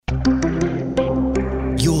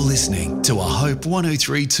to a Hope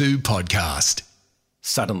 1032 podcast.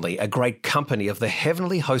 Suddenly, a great company of the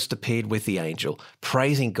heavenly host appeared with the angel,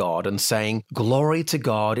 praising God and saying, "Glory to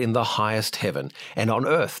God in the highest heaven, and on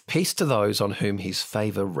earth peace to those on whom his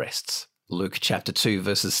favour rests." Luke chapter 2,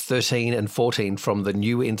 verses 13 and 14 from the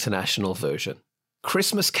New International Version.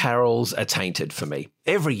 Christmas carols are tainted for me.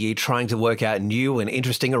 Every year trying to work out new and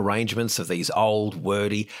interesting arrangements of these old,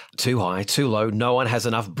 wordy, too high, too low, no one has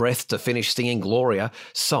enough breath to finish singing Gloria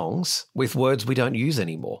songs with words we don't use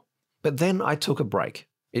anymore. But then I took a break.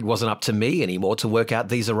 It wasn't up to me anymore to work out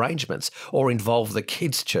these arrangements or involve the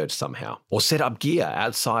kids' church somehow or set up gear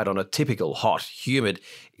outside on a typical hot, humid,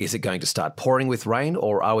 is it going to start pouring with rain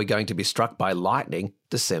or are we going to be struck by lightning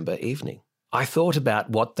December evening? I thought about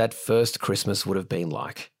what that first Christmas would have been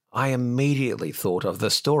like. I immediately thought of the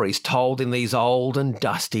stories told in these old and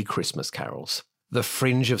dusty Christmas carols. The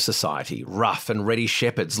fringe of society, rough and ready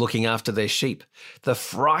shepherds looking after their sheep. The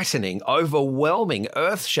frightening, overwhelming,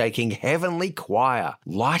 earth-shaking heavenly choir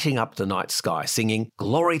lighting up the night sky, singing,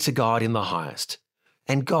 "Glory to God in the highest."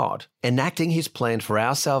 And God enacting his plan for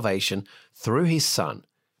our salvation through his Son,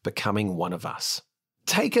 becoming one of us.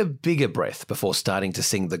 Take a bigger breath before starting to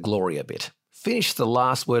sing the Gloria bit. Finish the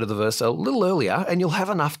last word of the verse a little earlier and you'll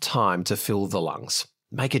have enough time to fill the lungs.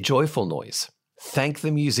 Make a joyful noise. Thank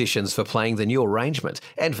the musicians for playing the new arrangement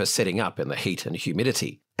and for setting up in the heat and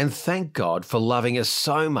humidity. And thank God for loving us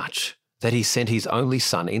so much that he sent his only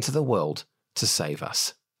Son into the world to save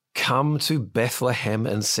us. Come to Bethlehem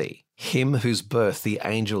and see him whose birth the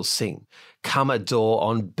angels sing. Come adore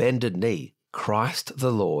on bended knee Christ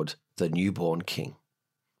the Lord, the newborn King.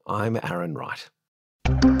 I'm Aaron Wright.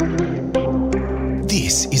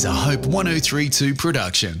 This is a Hope 1032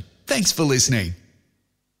 production. Thanks for listening.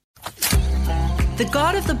 The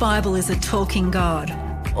God of the Bible is a talking God.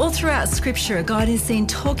 All throughout Scripture, God is seen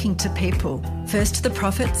talking to people, first to the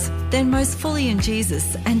prophets, then most fully in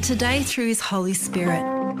Jesus, and today through his Holy Spirit.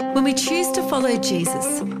 When we choose to follow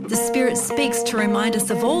Jesus, the Spirit speaks to remind us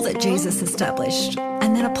of all that Jesus established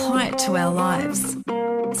and then apply it to our lives.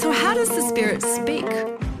 So how does the Spirit speak?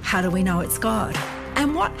 How do we know it's God?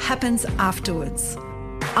 And what happens afterwards?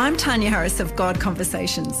 I'm Tanya Harris of God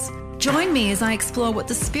Conversations. Join me as I explore what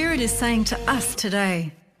the Spirit is saying to us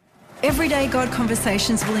today. Everyday God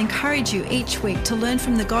Conversations will encourage you each week to learn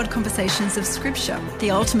from the God Conversations of Scripture,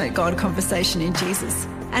 the ultimate God conversation in Jesus,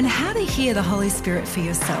 and how to hear the Holy Spirit for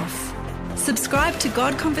yourself. Subscribe to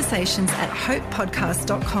God Conversations at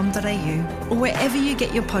hopepodcast.com.au or wherever you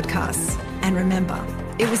get your podcasts. And remember,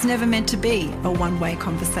 it was never meant to be a one-way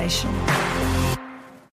conversation.